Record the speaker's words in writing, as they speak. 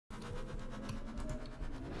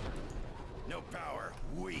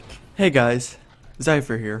Hey guys,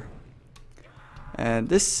 Zypher here, and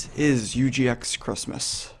this is UGX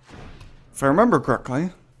Christmas. If I remember correctly,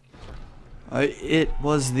 it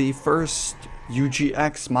was the first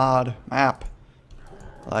UGX mod map,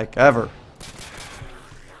 like ever.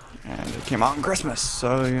 And it came out on Christmas,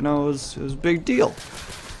 so you know, it was a big deal.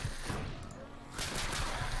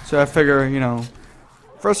 So I figure, you know,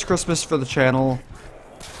 first Christmas for the channel,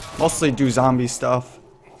 mostly do zombie stuff.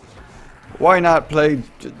 Why not play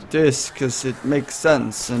this? Because it makes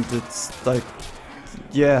sense, and it's like,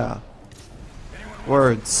 yeah,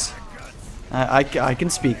 words. I can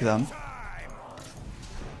speak them.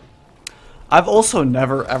 I've also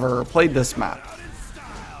never ever played this map.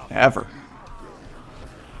 Ever.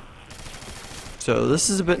 So this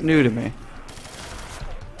is a bit new to me.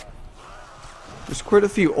 There's quite a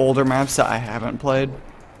few older maps that I haven't played,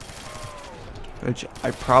 which I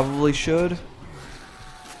probably should.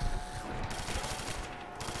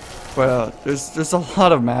 But there's a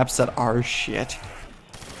lot of maps that are shit,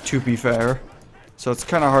 to be fair. So it's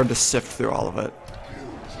kind of hard to sift through all of it.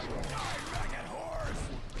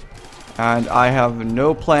 And I have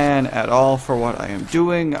no plan at all for what I am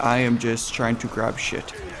doing. I am just trying to grab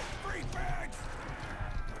shit.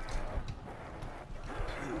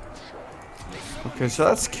 Okay, so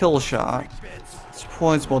that's kill shot. It's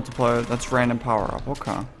points multiplier. That's random power up.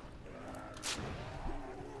 Okay.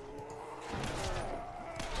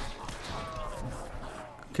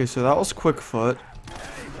 Okay, so that was quick foot.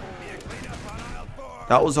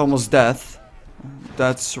 That was almost death.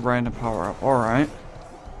 That's random power up. Alright.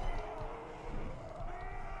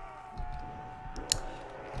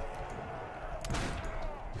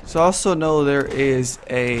 So I also know there is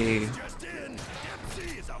a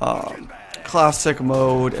classic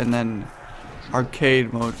mode and then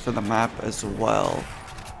arcade mode for the map as well.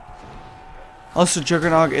 Also,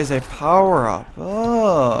 Juggernog is a power up.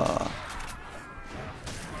 Oh.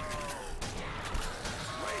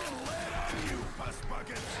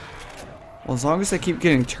 Well, as long as I keep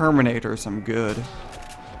getting Terminators, I'm good.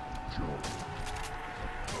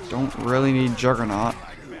 Don't really need Juggernaut.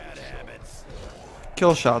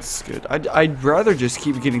 Kill shots is good. I'd rather just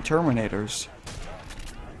keep getting Terminators.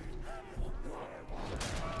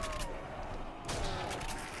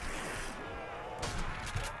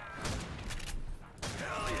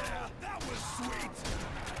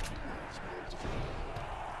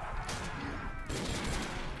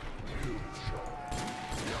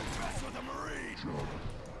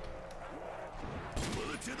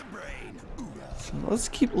 So let's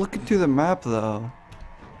keep looking through the map though.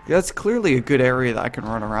 That's clearly a good area that I can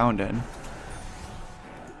run around in.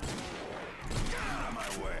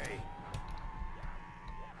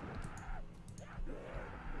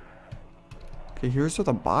 Okay, here's where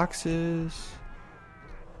the box is.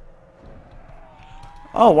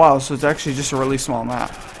 Oh wow, so it's actually just a really small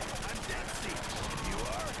map.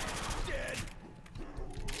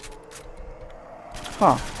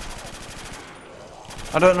 Huh.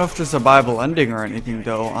 I don't know if there's a Bible ending or anything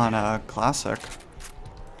though on a classic.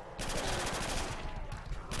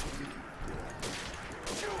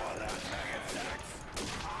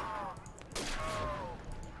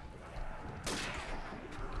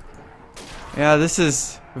 Yeah, this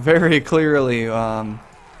is very clearly the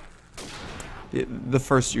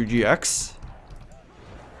first UGX.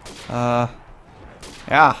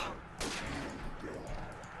 Yeah.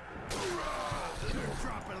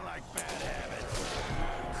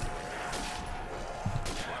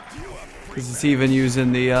 Because it's even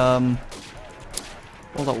using the well,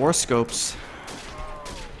 the war scopes.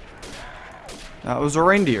 That was a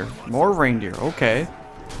reindeer. More reindeer. Okay.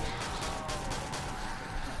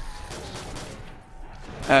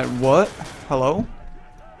 And what? Hello?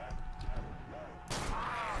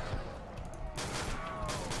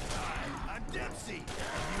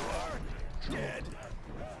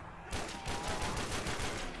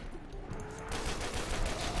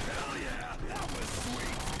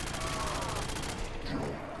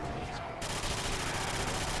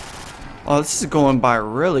 Oh, this is going by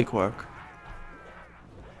really quick.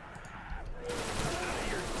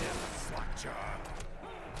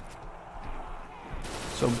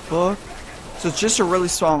 So book. So it's just a really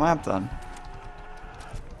small map then.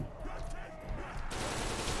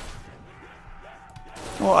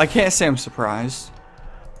 Well, I can't say I'm surprised.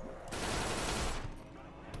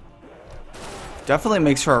 Definitely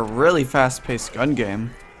makes for a really fast-paced gun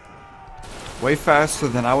game. Way faster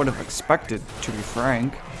than I would have expected, to be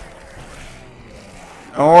frank.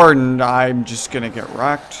 Or I'm just gonna get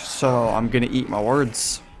wrecked, so I'm gonna eat my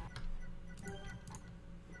words.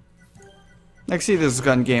 Next, see this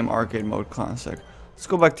gun game arcade mode classic. Let's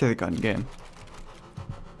go back to the gun game.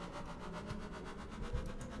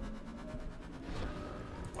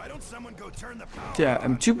 Yeah,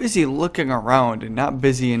 I'm too busy looking around and not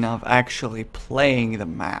busy enough actually playing the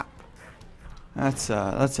map. That's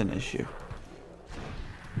an issue.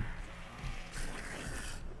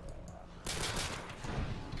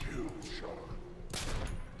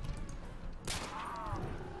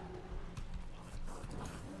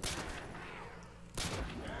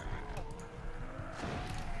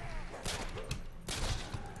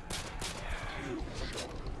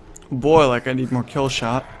 Boy, like I need more kill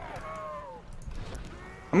shot.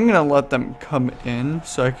 I'm gonna let them come in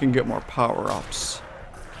so I can get more power-ups.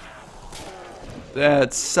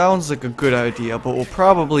 That sounds like a good idea, but will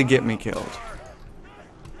probably get me killed.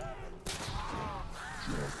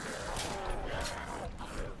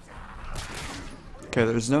 Okay,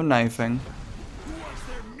 there's no knifing.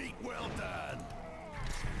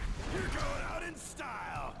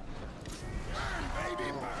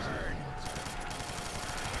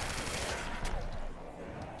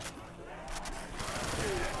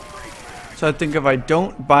 So I think if I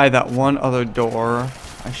don't buy that one other door,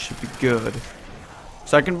 I should be good.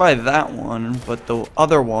 So I can buy that one, but the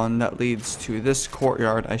other one that leads to this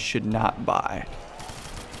courtyard I should not buy.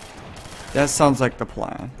 That sounds like the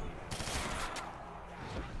plan.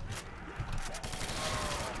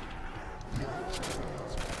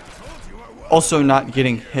 Also, not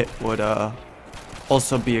getting hit would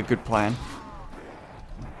also be a good plan.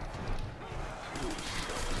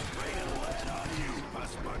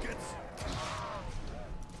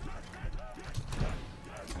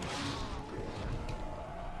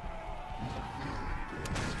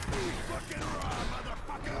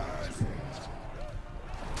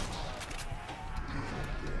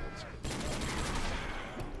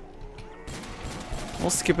 Well,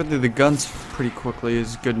 skipping through the guns pretty quickly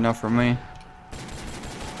is good enough for me.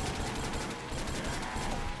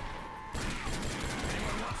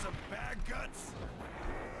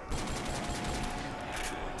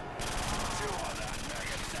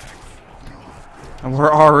 And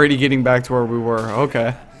we're already getting back to where we were. Okay.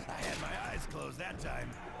 I had my eyes closed that time.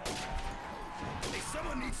 Hey,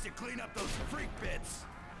 someone needs to clean up those freak bits.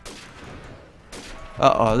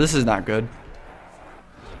 Uh-oh, this is not good.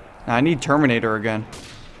 Now, I need Terminator again.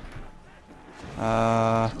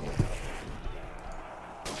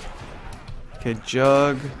 Okay,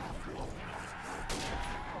 Jug.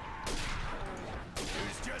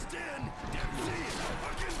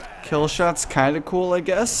 Kill shot's kind of cool, I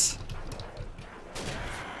guess.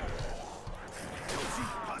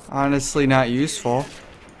 Honestly, not useful.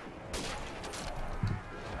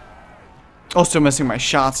 Also, missing my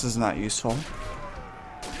shots is not useful.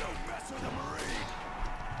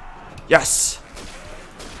 Yes.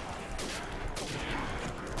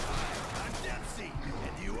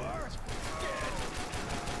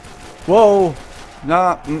 Whoa.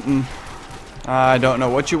 Nah. I don't know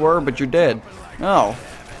what you were, but you're dead. Oh.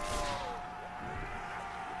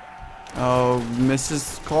 Oh,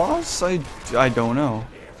 Mrs. Claus? I don't know.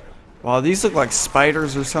 Well, these look like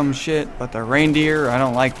spiders or some shit, but they're reindeer. I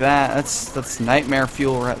don't like that. That's nightmare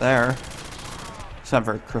fuel right there. It's not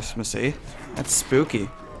very Christmassy. That's spooky.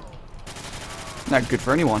 Not good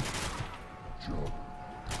for anyone.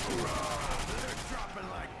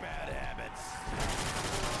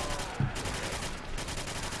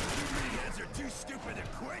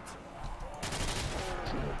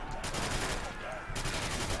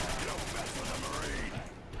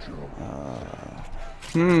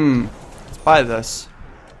 Let's buy this.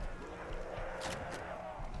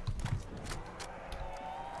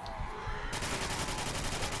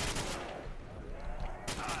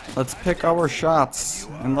 Let's pick our shots,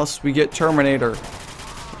 unless we get Terminator,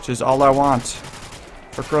 which is all I want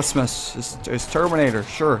for Christmas, is Terminator.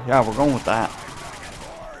 Sure, yeah, we're going with that.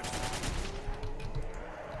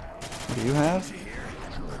 What do you have?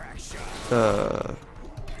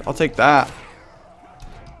 I'll take that.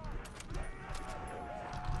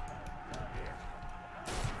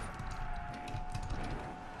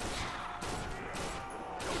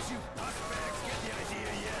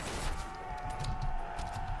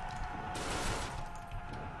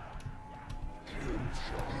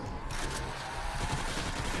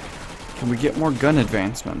 Can we get more gun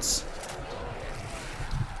advancements?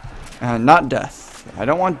 Not death. I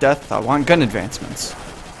don't want death, I want gun advancements.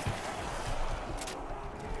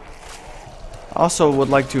 Also would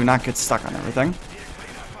like to not get stuck on everything.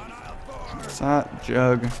 What's that?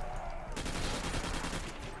 Jug.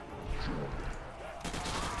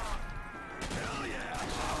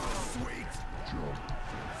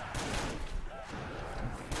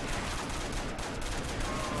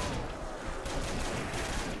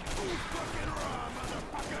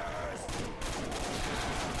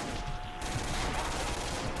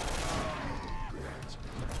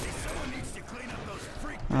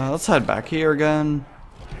 Let's head back here again.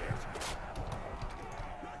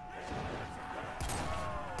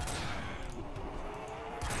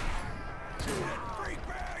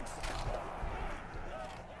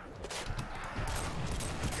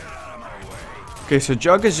 Okay, so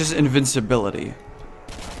Jug is just invincibility.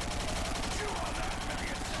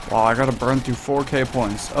 Wow, I gotta burn through 4K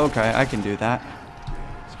points. Okay, I can do that.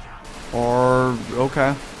 Or,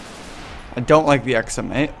 okay. I don't like the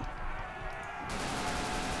XM8.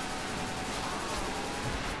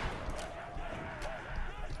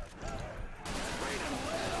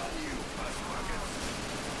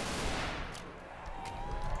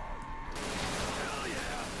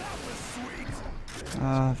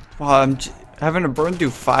 Well, I'm having to burn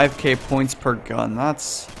through 5K points per gun.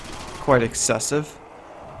 That's quite excessive.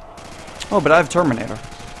 Oh, but I have Terminator.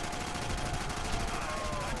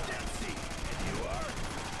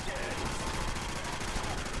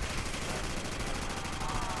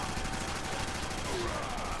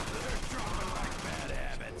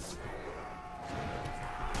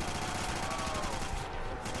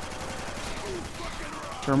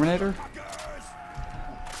 Terminator?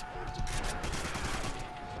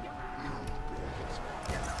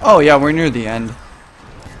 Oh yeah, we're near the end.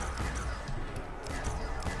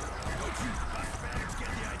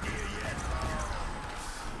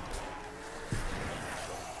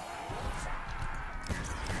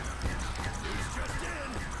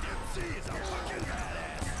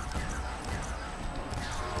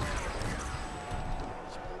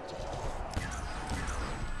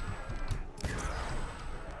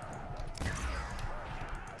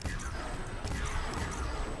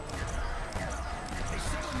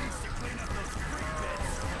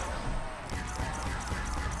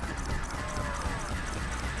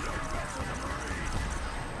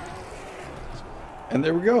 And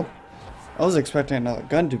there we go. I was expecting another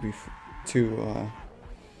gun to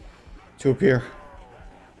appear.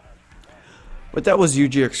 But that was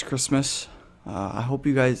UGX Christmas. I hope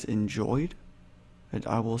you guys enjoyed. And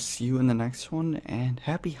I will see you in the next one. And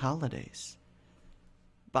happy holidays.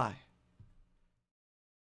 Bye.